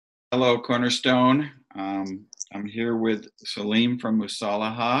Hello, Cornerstone. I'm here with Salim from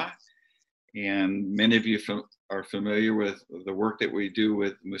Musalaha, and many of you are familiar with the work that we do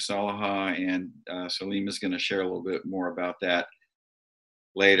with Musalaha, and Salim is going to share a little bit more about that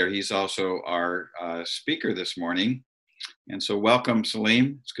later. He's also our speaker this morning. And so welcome,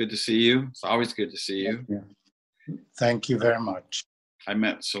 Salim. It's good to see you. It's always good to see you. Thank you very much. I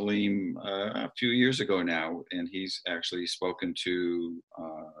met Salim a few years ago now, and he's actually spoken to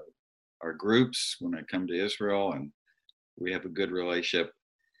our groups when I come to Israel, and we have a good relationship.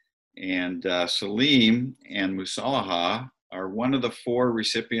 And Salim and Musalaha are one of the 4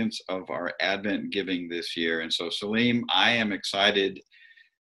 recipients of our Advent giving this year. And so, Salim, I am excited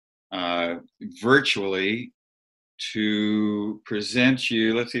virtually to present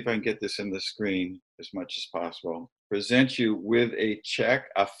you. Let's see if I can get this in the screen as much as possible. Present you with a check,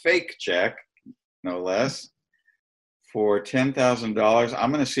 a fake check, no less, for $10,000.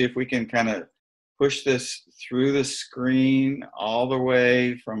 I'm going to see if we can kind of push this through the screen all the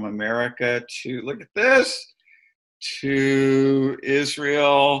way from America to, look at this, to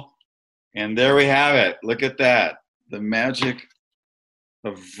Israel. And there we have it. Look at that. The magic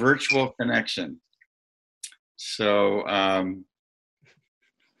of virtual connection. So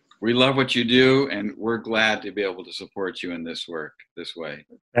we love what you do, and we're glad to be able to support you in this work this way.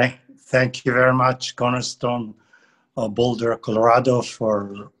 Thank you very much, Cornerstone Boulder, Colorado,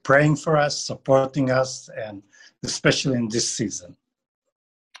 for praying for us, supporting us, and especially in this season.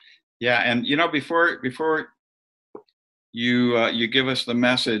 Yeah, and you know, before you give us the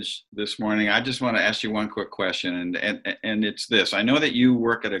message this morning, I just want to ask you one quick question, and it's this. I know that you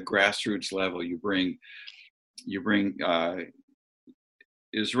work at a grassroots level. You bring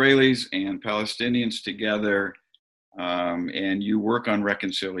Israelis and Palestinians together, and you work on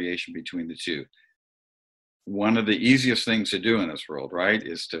reconciliation between the two. One of the easiest things to do in this world, right,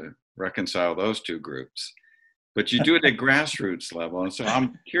 is to reconcile those two groups. But you do it at grassroots level. And so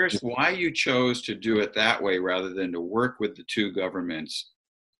I'm curious why you chose to do it that way rather than to work with the two governments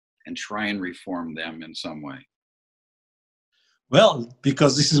and try and reform them in some way. Well,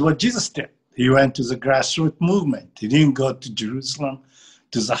 because this is what Jesus did. He went to the grassroots movement. He didn't go to Jerusalem,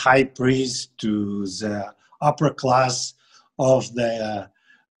 to the high priest, to the upper class of the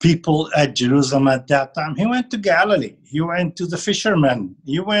people at Jerusalem at that time. He went to Galilee. He went to the fishermen.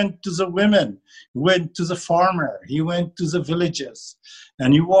 He went to the women. He went to the farmer. He went to the villages.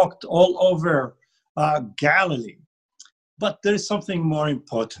 And he walked all over Galilee. But there is something more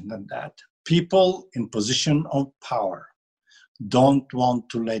important than that. People in position of power don't want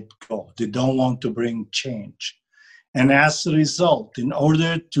to let go. They don't want to bring change. And as a result, in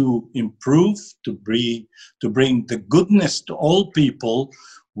order to improve, to bring the goodness to all people,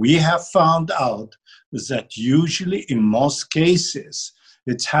 we have found out that usually in most cases,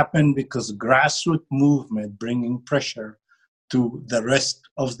 it's happened because grassroots movement bringing pressure to the rest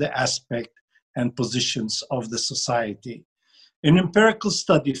of the aspect and positions of the society. In empirical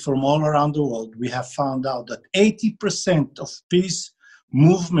studies from all around the world, we have found out that 80% of peace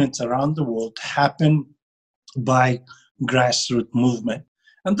movements around the world happen by grassroots movement.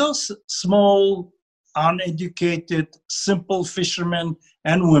 And those small, uneducated, simple fishermen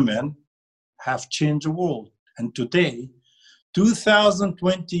and women have changed the world. And today,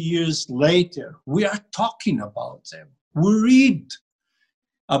 2020 years later, we are talking about them. We read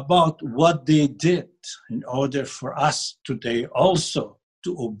about what they did in order for us today also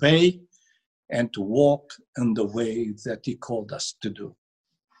to obey and to walk in the way that he called us to do.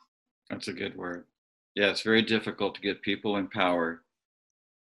 That's a good word. Yeah, it's very difficult to get people in power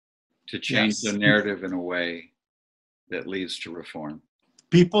to change the narrative in a way that leads to reform.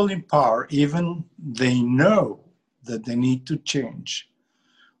 People in power, even they know that they need to change,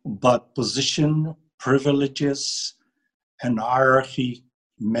 but position, privileges, and hierarchy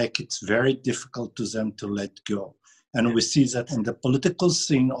make it very difficult to them to let go. And we see that in the political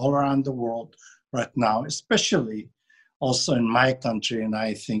scene all around the world right now, especially also in my country, and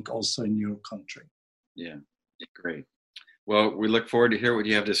I think also in your country. Yeah, great. Well, we look forward to hear what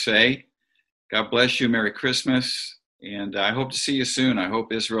you have to say. God bless you. Merry Christmas. And I hope to see you soon. I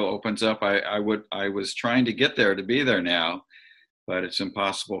hope Israel opens up. I was trying to get there, to be there now, but it's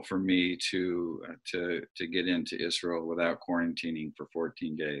impossible for me to get into Israel without quarantining for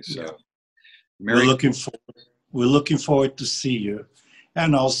 14 days. So we're looking forward to see you.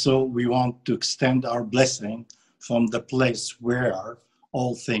 And also we want to extend our blessing from the place where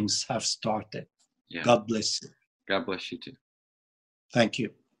all things have started. Yeah. God bless you. God bless you too. Thank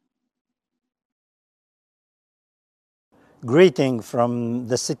you. Greeting from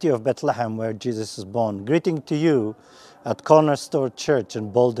the city of Bethlehem where Jesus is born. Greeting to you at Cornerstone Church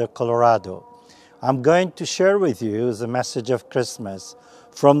in Boulder, Colorado. I'm going to share with you the message of Christmas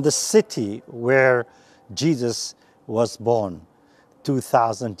from the city where Jesus was born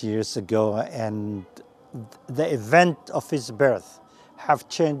 2,000 years ago, and the event of his birth have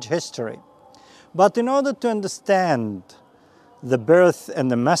changed history. But in order to understand the birth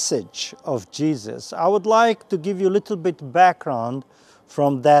and the message of Jesus, I would like to give you a little bit background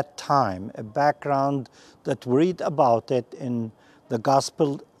from that time, a background that we read about it in the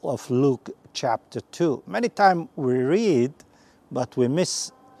Gospel of Luke chapter 2. Many times we read, but we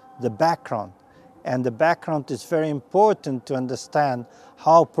miss the background. And the background is very important to understand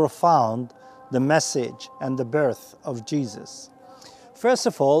how profound the message and the birth of Jesus. First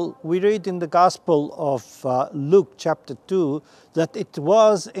of all, we read in the Gospel of Luke chapter 2 that it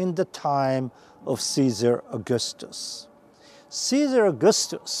was in the time of Caesar Augustus. Caesar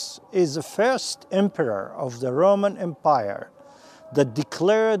Augustus is the first emperor of the Roman Empire that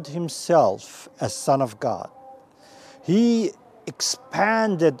declared himself as Son of God. He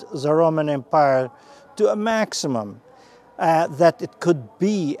expanded the Roman Empire to a maximum that it could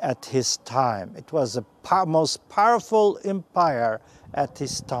be at his time. It was the most powerful empire at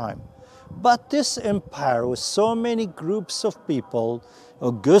his time. But this empire, with so many groups of people,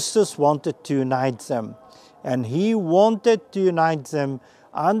 Augustus wanted to unite them. And he wanted to unite them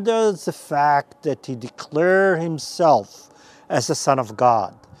under the fact that he declared himself as the Son of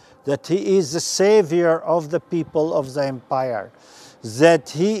God, that he is the savior of the people of the empire, that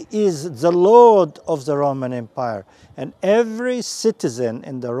he is the Lord of the Roman Empire. And every citizen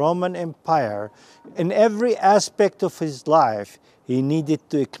in the Roman Empire, in every aspect of his life, he needed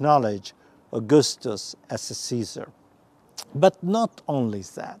to acknowledge Augustus as a Caesar. But not only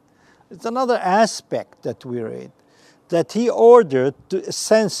that. It's another aspect that we read, that he ordered a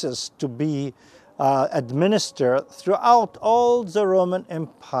census to be administered throughout all the Roman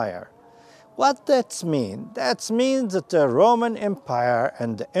Empire. What that means? That means that the Roman Empire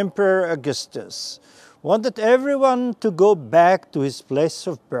and the Emperor Augustus wanted everyone to go back to his place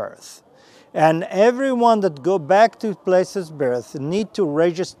of birth. And everyone that go back to his place of birth need to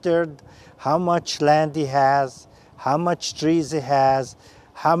register how much land he has, how much trees he has,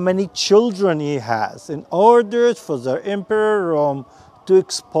 how many children he has, in order for the Emperor Rome to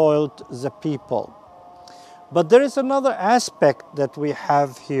exploit the people. But there is another aspect that we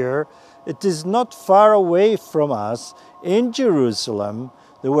have here. It is not far away from us. In Jerusalem,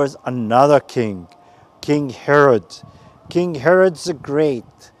 there was another king, King Herod. King Herod the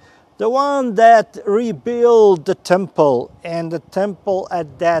Great, the one that rebuilt the temple. And the temple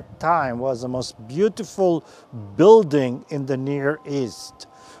at that time was the most beautiful building in the Near East.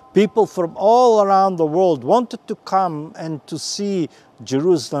 People from all around the world wanted to come and to see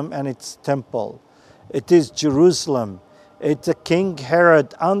Jerusalem and its temple. It is Jerusalem. It's a King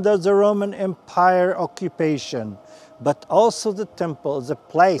Herod under the Roman Empire occupation, but also the temple is a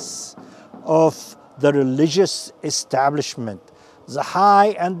place of the religious establishment, the high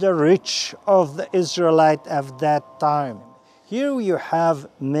and the rich of the Israelite of that time. Here you have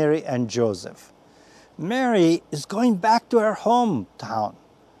Mary and Joseph. Mary is going back to her hometown.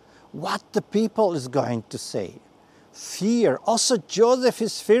 What the people is going to say? Fear. Also, Joseph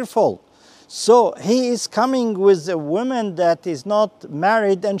is fearful. So he is coming with a woman that is not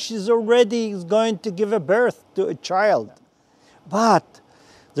married, and she's already going to give a birth to a child. But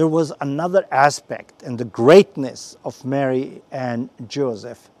there was another aspect in the greatness of Mary and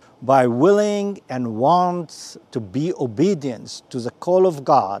Joseph. By willing and wants to be obedient to the call of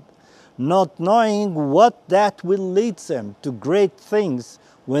God, not knowing what that will lead them to great things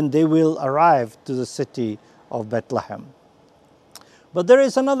when they will arrive to the city of Bethlehem. But there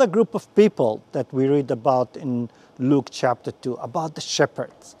is another group of people that we read about in Luke chapter 2, about the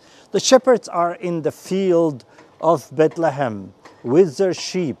shepherds. The shepherds are in the field of Bethlehem with their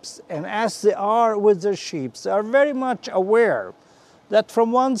sheep. And as they are with their sheep, they are very much aware that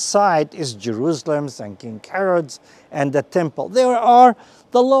from one side is Jerusalem and King Herod's and the temple. There are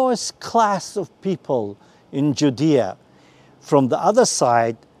the lowest class of people in Judea. From the other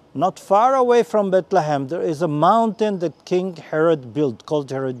side, not far away from Bethlehem, there is a mountain that King Herod built called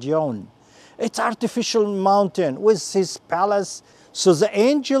Herodion. It's an artificial mountain with his palace. So the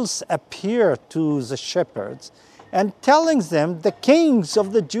angels appear to the shepherds and telling them the kings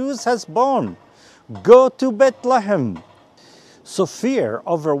of the Jews has born. Go to Bethlehem. So fear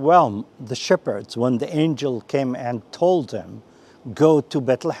overwhelmed the shepherds when the angel came and told them, go to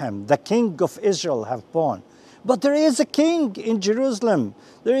Bethlehem. The king of Israel have born. But there is a king in Jerusalem.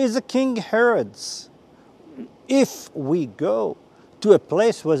 There is a King Herod. If we go to a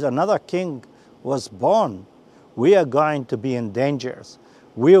place where another king was born, we are going to be in dangers.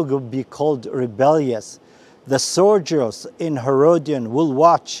 We will be called rebellious. The soldiers in Herodian will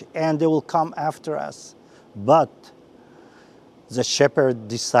watch and they will come after us. But the shepherd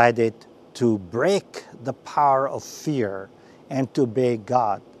decided to break the power of fear and to obey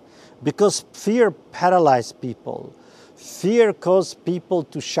God. Because fear paralyzed people. Fear caused people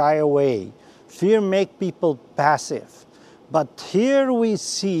to shy away. Fear makes people passive. But here we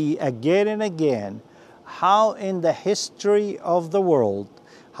see again and again how in the history of the world,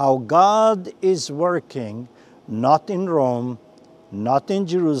 how God is working, not in Rome, not in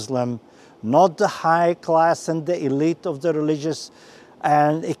Jerusalem, not the high class and the elite of the religious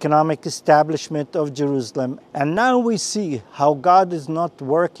and economic establishment of Jerusalem. And now we see how God is not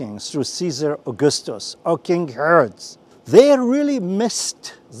working through Caesar Augustus or King Herod. They really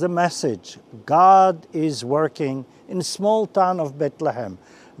missed the message. God is working in the small town of Bethlehem.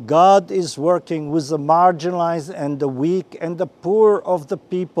 God is working with the marginalized and the weak and the poor of the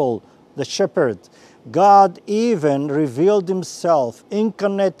people, the shepherds. God even revealed himself,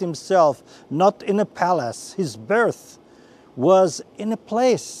 incarnate himself, not in a palace. His birth was in a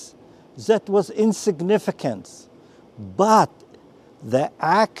place that was insignificant. But the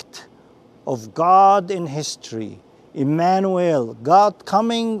act of God in history, Emmanuel, God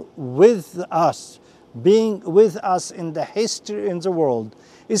coming with us, being with us in the history in the world,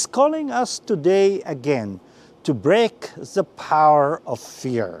 is calling us today again to break the power of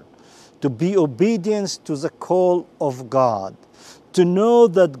fear, to be obedient to the call of God, to know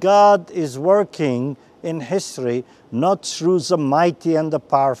that God is working in history not through the mighty and the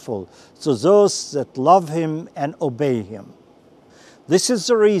powerful, so those that love him and obey him. This is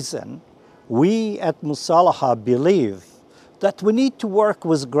the reason we at Musalaha believe that we need to work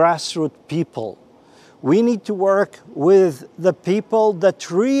with grassroots people. We need to work with the people that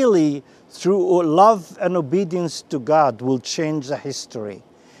really, through love and obedience to God, will change the history.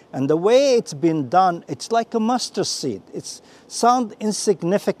 And the way it's been done, it's like a mustard seed. It sounds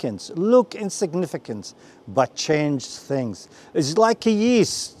insignificant, look insignificant, but change things. It's like a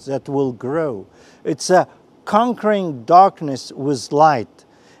yeast that will grow. It's a conquering darkness with light.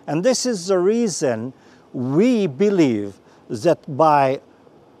 And this is the reason we believe that by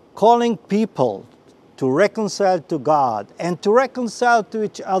calling people to reconcile to God and to reconcile to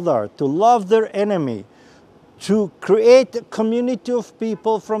each other, to love their enemy, to create a community of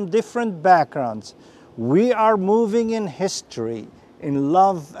people from different backgrounds, we are moving in history in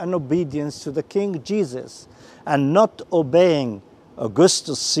love and obedience to the King Jesus and not obeying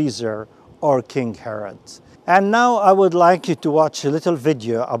Augustus Caesar or King Herod. And now I would like you to watch a little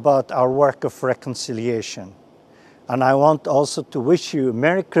video about our work of reconciliation. And I want also to wish you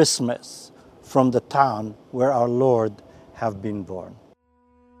Merry Christmas from the town where our Lord have been born.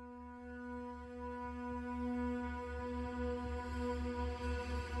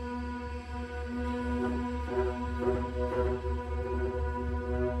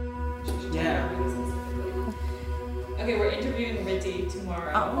 Okay, we're interviewing Ritti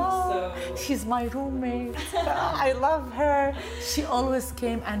tomorrow. Oh, she's my roommate. I love her. She always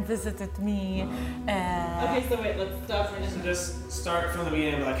came and visited me. Okay, so wait, let's start from So just start from the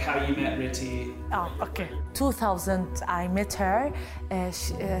beginning, like how you met Ritti. Oh, okay. 2000, I met her.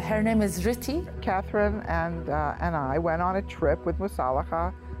 Her name is Ritti. Catherine and I went on a trip with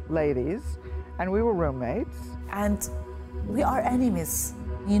Musalaha ladies, and we were roommates. And we are enemies.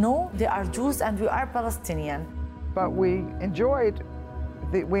 You know, they are Jews and we are Palestinian. But we enjoyed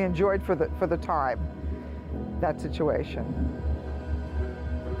for the time that situation.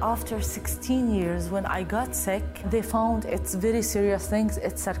 After 16 years, when I got sick, they found it's very serious things.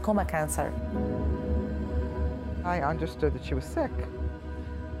 It's sarcoma cancer. I understood that she was sick,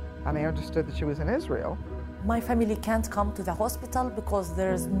 and I understood that she was in Israel. My family can't come to the hospital because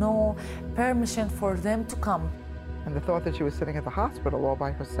there is no permission for them to come. And the thought that she was sitting at the hospital all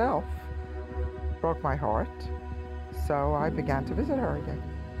by herself broke my heart. So I began to visit her again.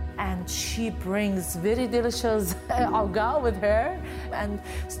 And she brings very delicious alga with her and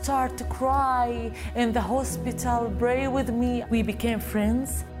start to cry in the hospital, pray with me. We became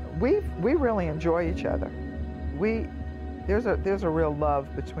friends. We really enjoy each other. There's a real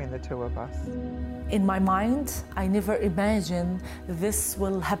love between the two of us. In my mind, I never imagined this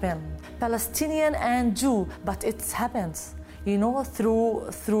will happen. Palestinian and Jew, but it happens, you know,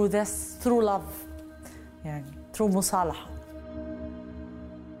 through this, through love, yeah, through Musalaha.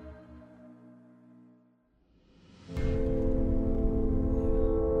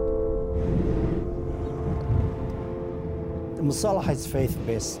 The Musalaha is a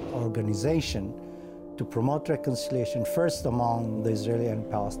faith-based organization to promote reconciliation first among the Israeli and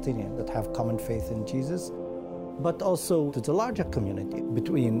Palestinian that have common faith in Jesus. but also to the larger community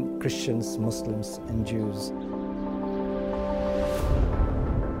between Christians, Muslims, and Jews.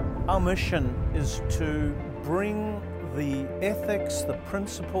 Our mission is to bring the ethics, the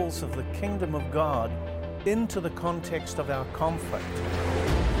principles of the kingdom of God into the context of our conflict.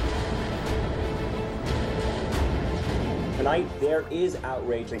 Tonight, there is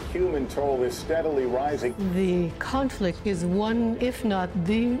outrage. The human toll is steadily rising. The conflict is one, if not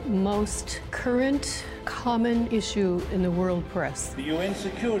the most current, common issue in the world press. The UN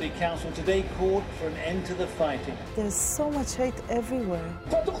Security Council today called for an end to the fighting. There's so much hate everywhere.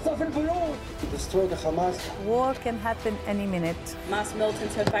 To destroy the Hamas. War can happen any minute. Hamas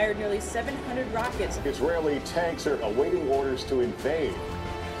militants have fired nearly 700 rockets. Israeli tanks are awaiting orders to invade.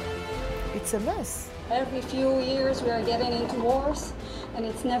 It's a mess. Every few years we are getting into wars, and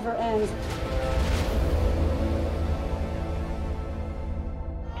it never ends.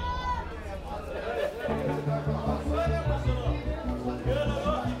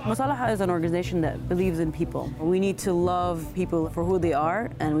 Musalaha is an organization that believes in people. We need to love people for who they are,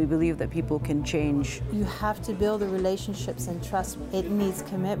 and we believe that people can change. You have to build the relationships and trust. It needs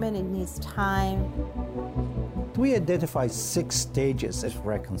commitment, it needs time. We identify 6 stages of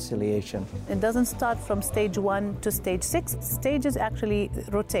reconciliation. It doesn't start from stage 1 to stage 6. Stages actually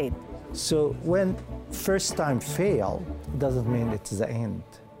rotate. So when first time fail, doesn't mean it's the end.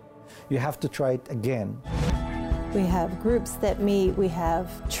 You have to try it again. We have groups that meet, we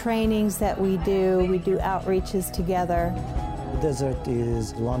have trainings that we do outreaches together. The desert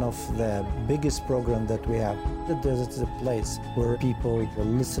is one of the biggest programs that we have. The desert is a place where people are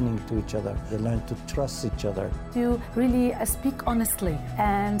listening to each other. They learn to trust each other. To really speak honestly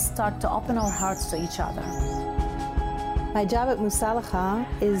and start to open our hearts to each other. My job at Musalaha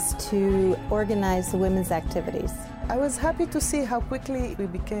is to organize the women's activities. I was happy to see how quickly we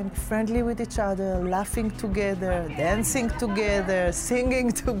became friendly with each other, laughing together, dancing together,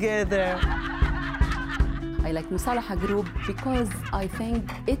 singing together. I like Musalaha group because I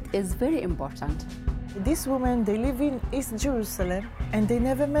think it is very important. These women, they live in East Jerusalem and they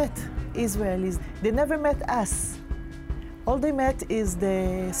never met Israelis. They never met us. All they met is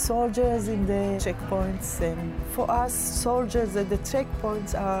the soldiers in the checkpoints, and for us, soldiers at the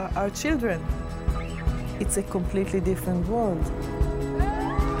checkpoints are our children. It's a completely different world.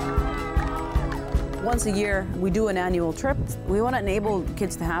 Once a year, we do an annual trip. We want to enable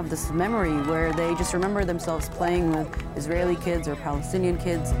kids to have this memory where they just remember themselves playing with Israeli kids or Palestinian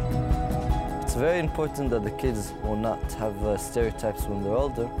kids. It's very important that the kids will not have stereotypes when they're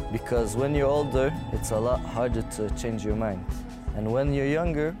older, because when you're older, it's a lot harder to change your mind. And when you're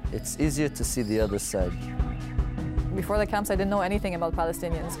younger, it's easier to see the other side. Before the camps, I didn't know anything about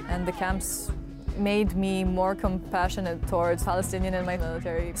Palestinians, and the camps made me more compassionate towards Palestinian in my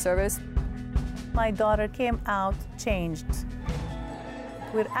military service. My daughter came out changed.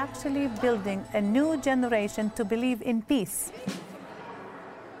 We're actually building a new generation to believe in peace.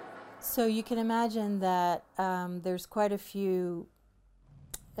 So you can imagine that there's quite a few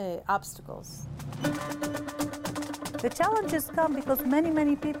obstacles. The challenges come because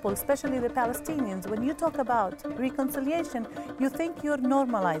many people, especially the Palestinians, when you talk about reconciliation, you think you're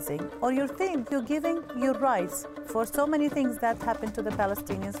normalizing, or you think you're giving your rights for so many things that happen to the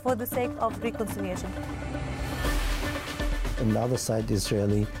Palestinians for the sake of reconciliation. On the other side,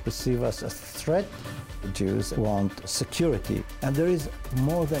 Israeli perceive us as a threat. The Jews want security, and there is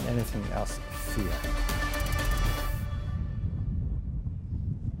more than anything else, fear.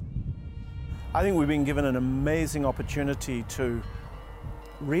 I think we've been given an amazing opportunity to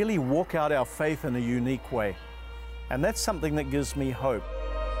really walk out our faith in a unique way. And that's something that gives me hope.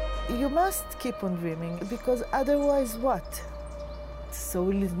 You must keep on dreaming, because otherwise what? So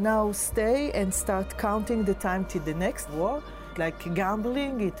we'll now stay and start counting the time till the next war? Like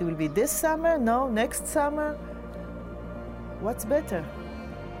gambling, it will be this summer, no, next summer? What's better?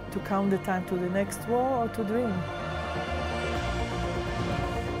 To count the time to the next war or to dream?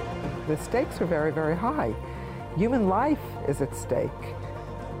 The stakes are very, very high. Human life is at stake.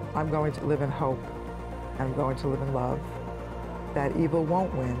 I'm going to live in hope. I'm going to live in love. That evil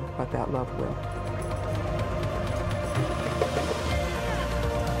won't win, but that love will.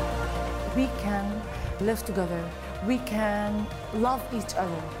 We can live together. We can love each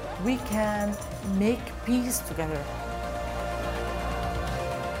other. We can make peace together.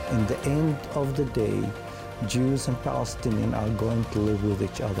 In the end of the day, Jews and Palestinians are going to live with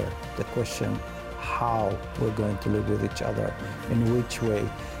each other. The question, how we're going to live with each other, in which way,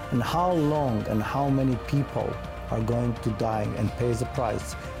 and how long and how many people are going to die and pay the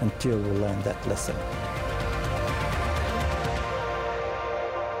price until we learn that lesson.